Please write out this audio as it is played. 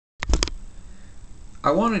I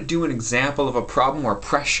want to do an example of a problem where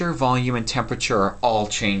pressure, volume, and temperature are all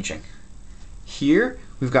changing. Here,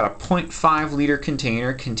 we've got a 0.5 liter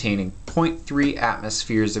container containing 0.3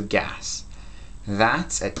 atmospheres of gas.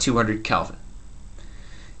 That's at 200 Kelvin.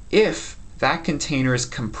 If that container is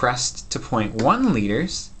compressed to 0.1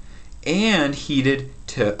 liters and heated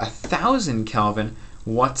to 1000 Kelvin,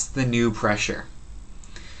 what's the new pressure?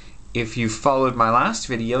 If you followed my last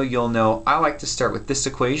video, you'll know I like to start with this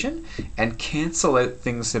equation and cancel out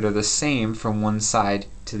things that are the same from one side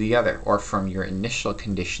to the other, or from your initial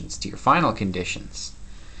conditions to your final conditions.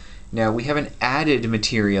 Now, we have an added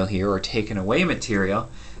material here, or taken away material,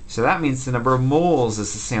 so that means the number of moles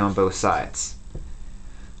is the same on both sides.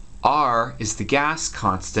 R is the gas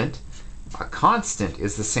constant. A constant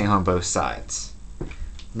is the same on both sides.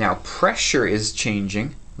 Now, pressure is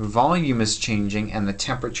changing, volume is changing, and the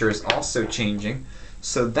temperature is also changing.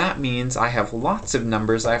 So that means I have lots of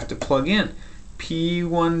numbers I have to plug in.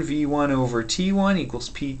 P1 V1 over T1 equals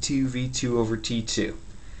P2 V2 over T2.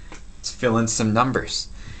 Let's fill in some numbers.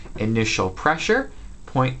 Initial pressure,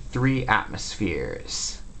 0.3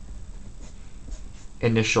 atmospheres.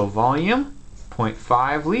 Initial volume,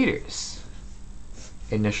 0.5 liters.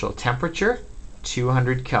 Initial temperature,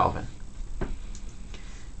 200 Kelvin.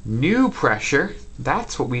 New pressure,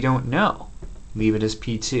 that's what we don't know. Leave it as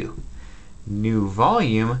P2. New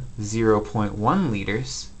volume, 0.1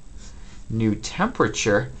 liters. New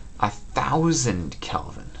temperature, 1000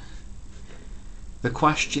 Kelvin. The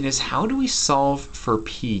question is, how do we solve for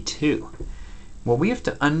P2? Well, we have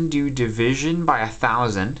to undo division by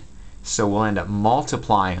 1000, so we'll end up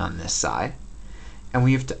multiplying on this side. And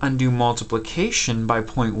we have to undo multiplication by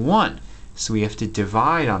 0.1, so we have to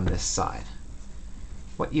divide on this side.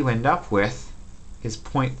 What you end up with is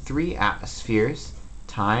 0.3 atmospheres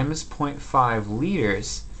times 0.5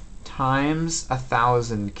 liters times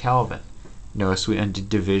 1000 Kelvin. Notice we undid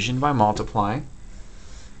division by multiplying.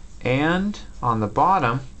 And on the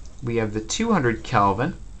bottom, we have the 200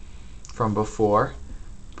 Kelvin from before,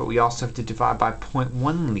 but we also have to divide by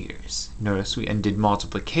 0.1 liters. Notice we undid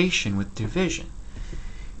multiplication with division.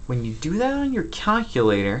 When you do that on your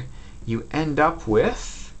calculator, you end up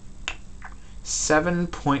with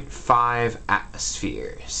 7.5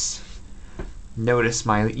 atmospheres. Notice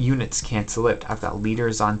my units cancel out. I've got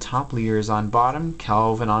liters on top, liters on bottom,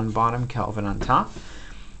 Kelvin on bottom, Kelvin on top.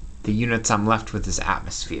 The units I'm left with is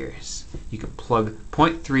atmospheres. You can plug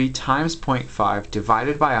 0.3 times 0.5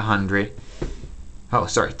 divided by 100,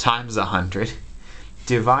 times 100,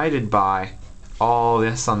 divided by all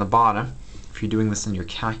this on the bottom. If you're doing this on your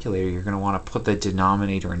calculator, you're going to want to put the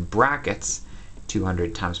denominator in brackets,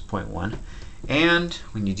 200 times 0.1. And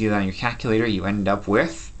when you do that on your calculator, you end up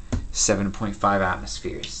with 7.5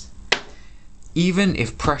 atmospheres. Even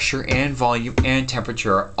if pressure and volume and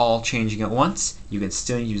temperature are all changing at once, you can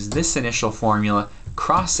still use this initial formula,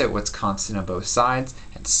 cross out what's constant on both sides,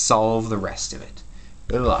 and solve the rest of it.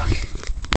 Good luck.